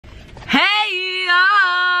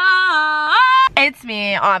It's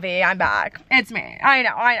me, Avi, I'm back. It's me, I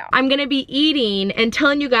know. I'm gonna be eating and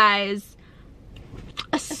telling you guys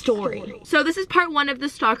a story. So this is part 1 of the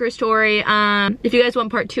stalker story. If you guys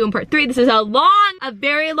want part 2 and part 3, this is a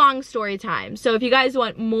very long story time. So if you guys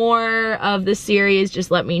want more of the series,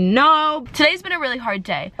 just let me know. Today's been a really hard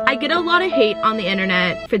day. I get a lot of hate on the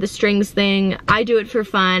internet for the strings thing. I do it for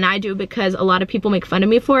fun. I do it because a lot of people make fun of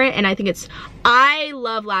me for it, and I think I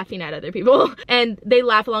love laughing at other people and they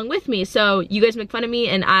laugh along with me. So you guys make fun of me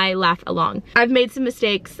and I laugh along. I've made some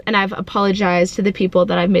mistakes and I've apologized to the people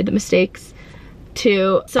that I've made the mistakes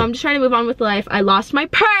to. So I'm just trying to move on with life. I lost my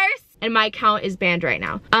purse and my account is banned right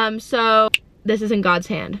now. So this is in God's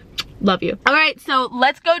hand. Love you. All right, so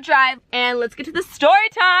let's go drive and let's get to the story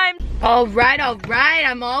time. All right,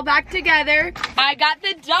 I'm all back together. I got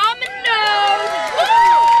the Domino's.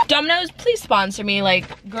 Woo! Domino's, please sponsor me,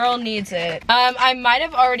 like, girl needs it. I might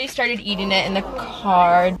have already started eating it in the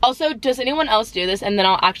car. Also, does anyone else do this? And then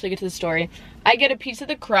I'll actually get to the story. I get a piece of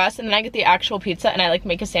the crust and then I get the actual pizza and I like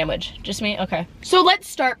make a sandwich. Just me? Okay. So let's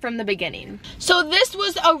start from the beginning. So this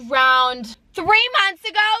was around 3 months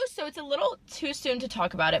ago, so it's a little too soon to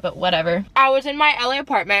talk about it, but whatever. I was in my LA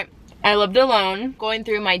apartment. I lived alone, going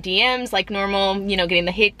through my DMs like normal, you know, getting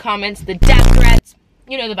the hate comments, the death threats,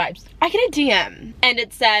 you know the vibes. I get a DM and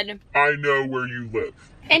it said, "I know where you live."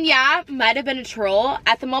 And yeah, might have been a troll.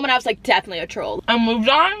 At the moment I was like, definitely a troll. I moved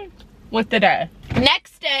on with the day.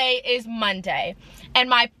 Next day is Monday, and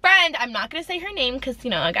my friend, I'm not gonna say her name because, you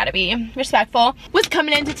know, I gotta be respectful, was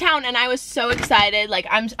coming into town and I was so excited. Like,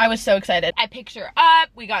 I was so excited. I picked her up,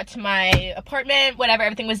 we got to my apartment, whatever,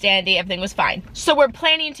 everything was dandy, everything was fine. So we're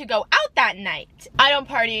planning to go out that night. I don't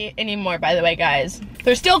party anymore, by the way, guys.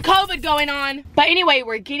 There's still COVID going on. But anyway,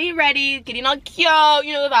 we're getting ready, getting all cute,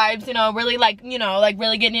 you know the vibes, you know, really like, you know, like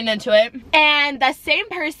really getting into it. And the same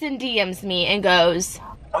person DMs me and goes,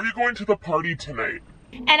 "Are you going to the party tonight?"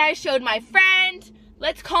 And I showed my friend.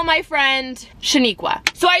 Let's call my friend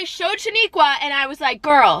Shaniqua. So I showed Shaniqua and I was like,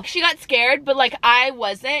 girl, she got scared, but like I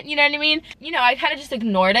wasn't, you know what I mean? You know, I kind of just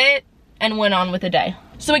ignored it and went on with the day.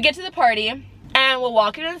 So we get to the party and we're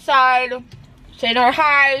walking inside, saying our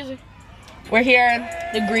highs. We're here,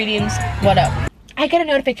 the greetings, what up? I get a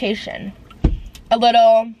notification, a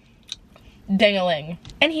little ding-a-ling.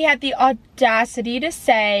 And he had the audacity to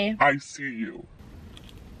say, "I see you."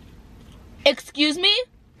 Excuse me?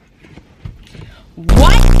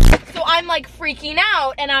 What? So I'm like freaking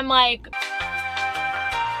out and I'm like,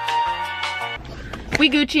 we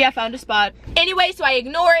Gucci, I found a spot. Anyway, so I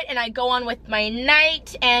ignore it and I go on with my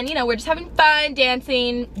night and, you know, we're just having fun,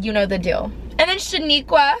 dancing, you know the deal. And then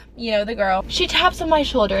Shaniqua, you know the girl, she taps on my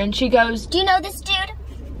shoulder and she goes, "Do you know this dude?"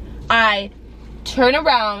 I turn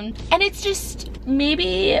around and it's just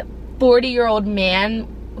maybe a 40-year-old man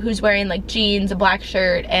who's wearing like jeans, a black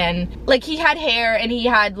shirt, and like he had hair and he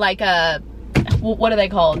had like a, what are they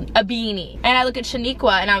called? A beanie. And I look at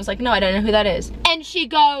Shaniqua and I was like, no, I don't know who that is. And she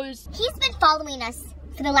goes, "He's been following us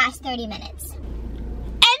for the last 30 minutes.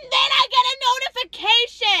 And then I get a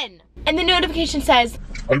notification. And the notification says,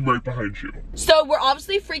 "I'm right behind you." So we're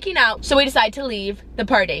obviously freaking out. So we decide to leave the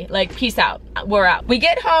party. Like, peace out. We're out. We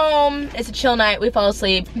get home. It's a chill night. We fall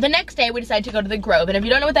asleep. The next day, we decide to go to the Grove. And if you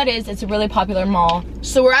don't know what that is, it's a really popular mall.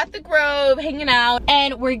 So we're at the Grove, hanging out.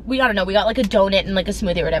 And we don't know, we got like a donut and like a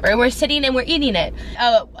smoothie or whatever. And we're sitting and we're eating it.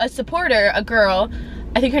 A supporter, a girl,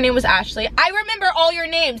 I think her name was Ashley. I remember all your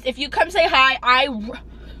names. If you come say hi,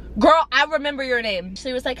 girl, I remember your name.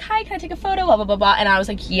 She was like, "Hi, can I take a photo?" Blah, blah, blah, blah. And I was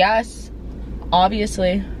like, yes,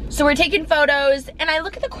 obviously. So we're taking photos and I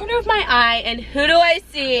look at the corner of my eye and who do I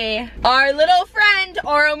see? Our little friend,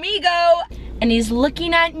 our amigo. And he's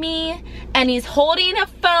looking at me and he's holding a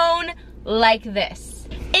phone like this.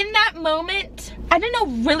 In that moment, I didn't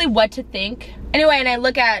know really what to think. Anyway, and I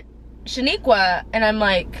look at Shaniqua and I'm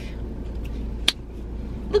like,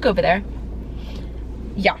 look over there.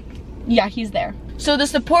 Yeah, he's there. So the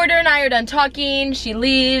supporter and I are done talking, she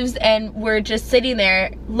leaves, and we're just sitting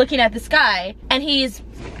there looking at the sky, and he's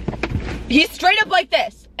straight up like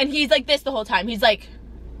this, and he's like this the whole time. He's like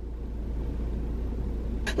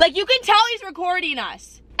you can tell he's recording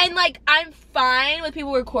us. And like, I'm fine with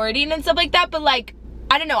people recording and stuff like that, but like,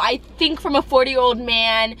 I don't know, I think from a 40-year-old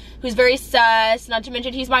man who's very sus, not to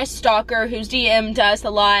mention he's my stalker, who's DM'd us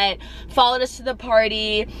a lot, followed us to the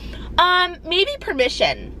party, maybe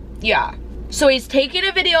permission, yeah. So he's taking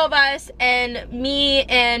a video of us and me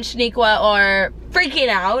and Shaniqua are freaking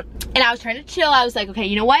out. And I was trying to chill. I was like, okay,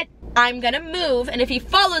 you know what? I'm gonna move, and if he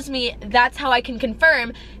follows me, that's how I can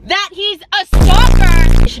confirm that he's a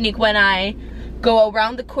stalker. Shaniqua and I go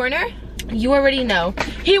around the corner You already know.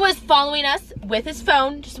 He was following us with his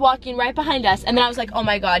phone, just walking right behind us. And then I was like, oh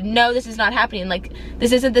my God, no, this is not happening. Like,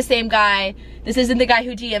 this isn't the same guy. This isn't the guy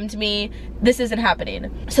who DM'd me. This isn't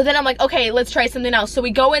happening. So then I'm like, okay, let's try something else. So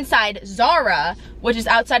we go inside Zara, which is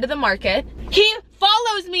outside of the market. He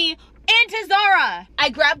follows me into Zara. I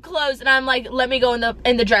grab clothes and I'm like, let me go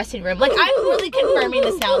in the dressing room. Like, I'm really confirming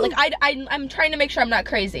this now. Like, I'm trying to make sure I'm not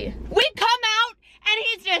crazy. We come out and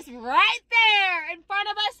he's just right there in front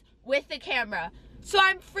of us with the camera. So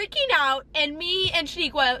I'm freaking out, and me and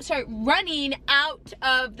Shaniqua start running out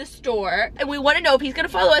of the store, and we want to know if he's gonna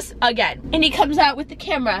follow us again. And he comes out with the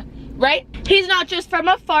camera, right? He's not just from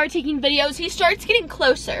afar taking videos, he starts getting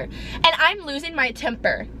closer, and I'm losing my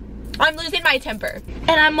temper. I'm losing my temper.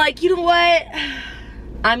 And I'm like, you know what?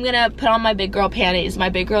 I'm gonna put on my big girl panties, my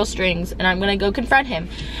big girl strings, and I'm gonna go confront him.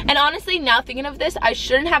 And honestly, now thinking of this, I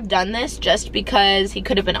shouldn't have done this just because he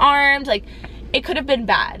could have been armed. Like, it could have been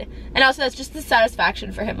bad. And also, that's just the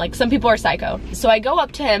satisfaction for him. Like, some people are psycho. So I go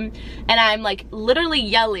up to him and I'm like literally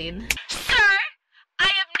yelling, "Sir, I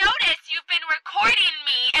have noticed you've been recording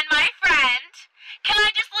me and my friend. Can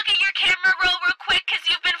I just look at your camera roll real quick because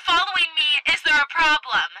you've been following me? Is there a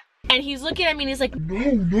problem?" And he's looking at me and he's like,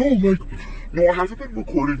 No, I haven't been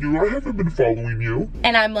recording you. I haven't been following you.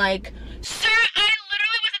 and I'm like, "Sir, I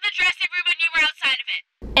literally was in the dressing room and you were outside of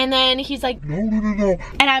it." And then he's like, No.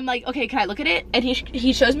 and I'm like, okay, can I look at it? And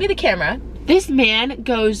he shows me the camera. This man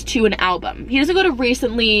goes to an album. He doesn't go to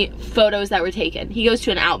recently photos that were taken. He goes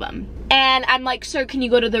to an album. And I'm like, "Sir, can you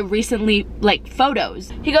go to the recently, like,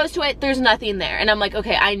 photos?" He goes to it, there's nothing there. And I'm like,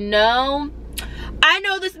 okay, I know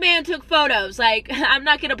this man took photos. Like, I'm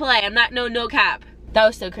not gonna play. I'm not, no cap. That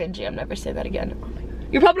was so cringy. I'm never saying that again. Oh my God.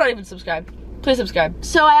 You're probably not even subscribed. Please subscribe.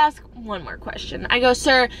 So I ask one more question. I go,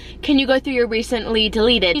 "Sir, can you go through your recently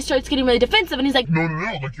deleted?" He starts getting really defensive and he's like, No,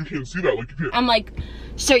 like you can't see that, like you can't. I'm like,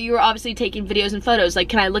 "Sir, you were obviously taking videos and photos. Like,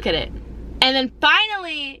 can I look at it?" And then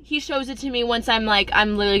finally, he shows it to me once I'm like,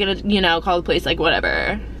 I'm literally gonna, you know, call the police, like,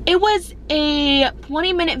 whatever. It was a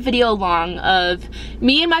 20-minute video long of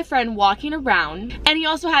me and my friend walking around. And he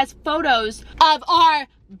also has photos of our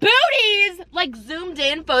booties, like zoomed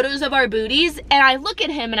in photos of our booties. And I look at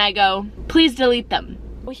him and I go, "Please delete them."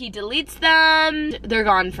 He deletes them, they're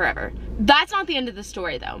gone forever. That's not the end of the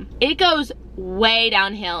story though. It goes way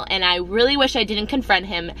downhill and I really wish I didn't confront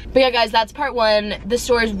him. But yeah guys, that's part one. The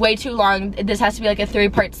story is way too long. This has to be like a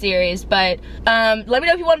 3-part series, but let me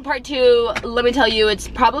know if you want part 2. Let me tell you, it's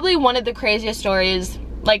probably one of the craziest stories.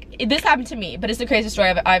 Like, this happened to me, but it's the craziest story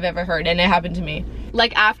I've ever heard, and it happened to me.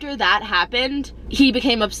 Like, after that happened, he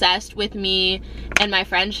became obsessed with me and my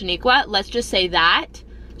friend Shaniqua. Let's just say that.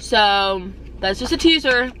 So that's just a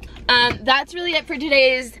teaser. That's really it for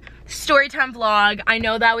today's storytime vlog. I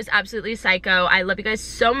know that was absolutely psycho. I love you guys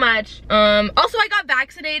so much. Also, I got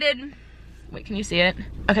vaccinated. Wait, can you see it?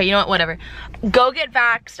 Okay, you know what, whatever. Go get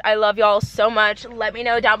vaxxed. I love y'all so much. Let me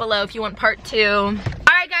know down below if you want part 2. All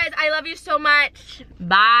right, guys, I love you so much.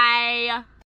 Bye.